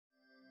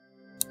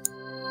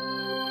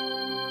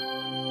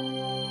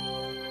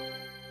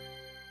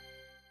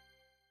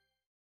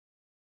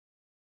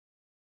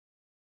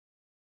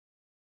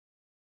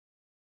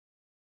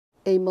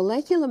A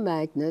molecular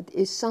magnet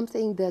is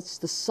something that's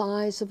the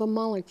size of a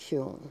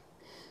molecule.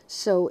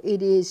 So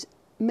it is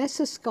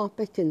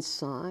mesoscopic in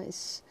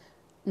size,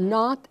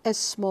 not as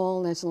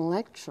small as an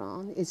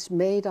electron. It's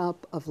made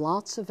up of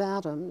lots of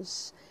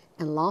atoms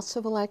and lots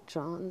of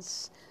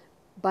electrons,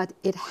 but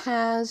it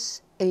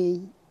has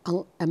a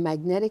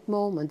magnetic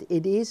moment.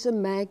 It is a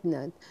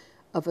magnet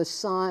of a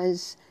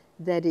size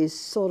that is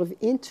sort of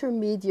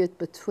intermediate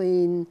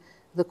between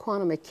the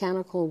quantum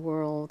mechanical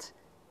world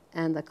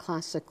and the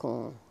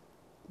classical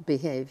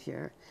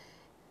behavior.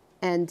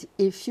 And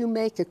if you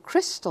make a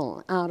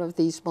crystal out of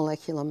these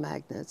molecular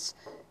magnets,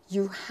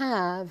 you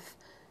have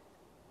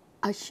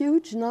a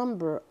huge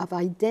number of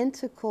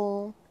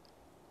identical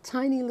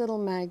tiny little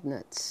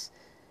magnets.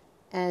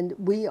 And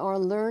we are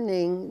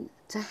learning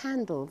to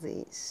handle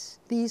these.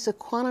 These are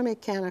quantum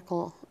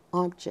mechanical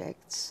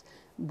objects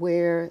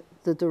where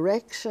the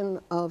direction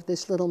of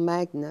this little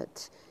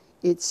magnet,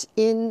 it's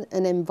in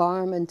an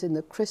environment in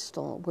the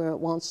crystal where it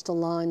wants to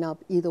line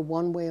up either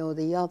one way or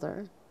the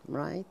other,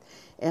 right?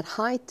 At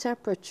high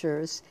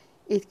temperatures,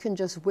 it can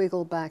just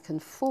wiggle back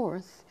and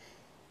forth.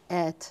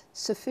 At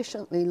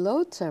sufficiently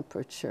low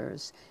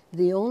temperatures,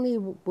 the only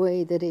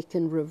way that it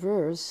can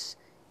reverse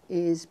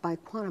is by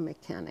quantum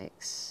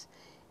mechanics.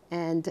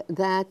 And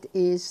that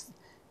is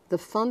the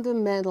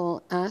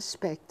fundamental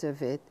aspect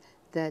of it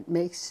that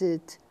makes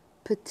it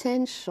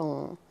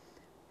potential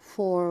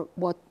for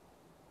what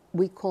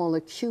we call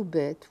a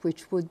qubit,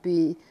 which would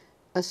be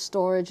a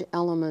storage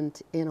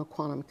element in a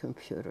quantum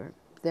computer.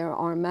 There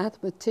are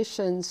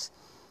mathematicians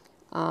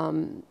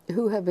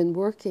who have been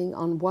working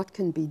on what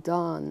can be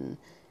done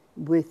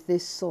with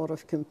this sort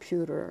of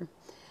computer.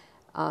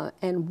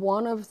 And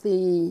one of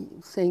the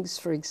things,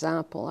 for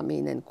example, I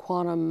mean, in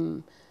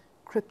quantum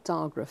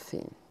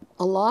cryptography,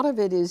 a lot of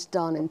it is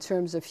done in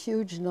terms of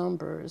huge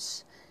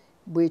numbers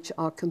which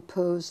are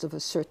composed of a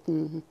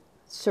certain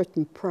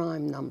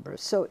prime number.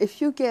 So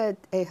if you get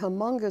a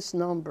humongous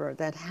number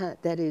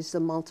that is the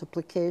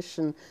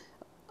multiplication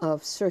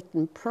of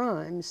certain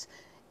primes,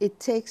 it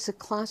takes a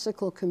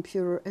classical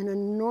computer an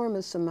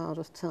enormous amount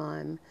of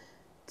time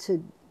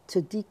to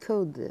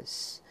decode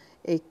this.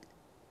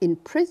 In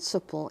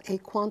principle, a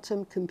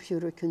quantum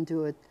computer can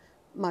do it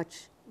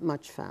much,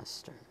 much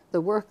faster.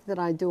 The work that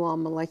I do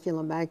on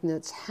molecular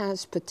magnets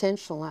has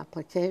potential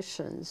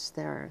applications.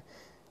 They're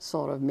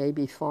sort of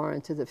maybe far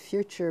into the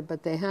future,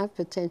 but they have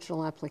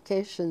potential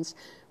applications.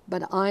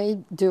 But I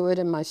do it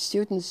and my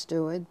students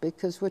do it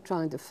because we're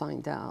trying to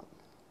find out.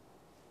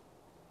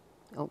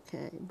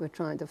 Okay, we're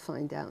trying to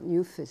find out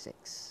new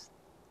physics.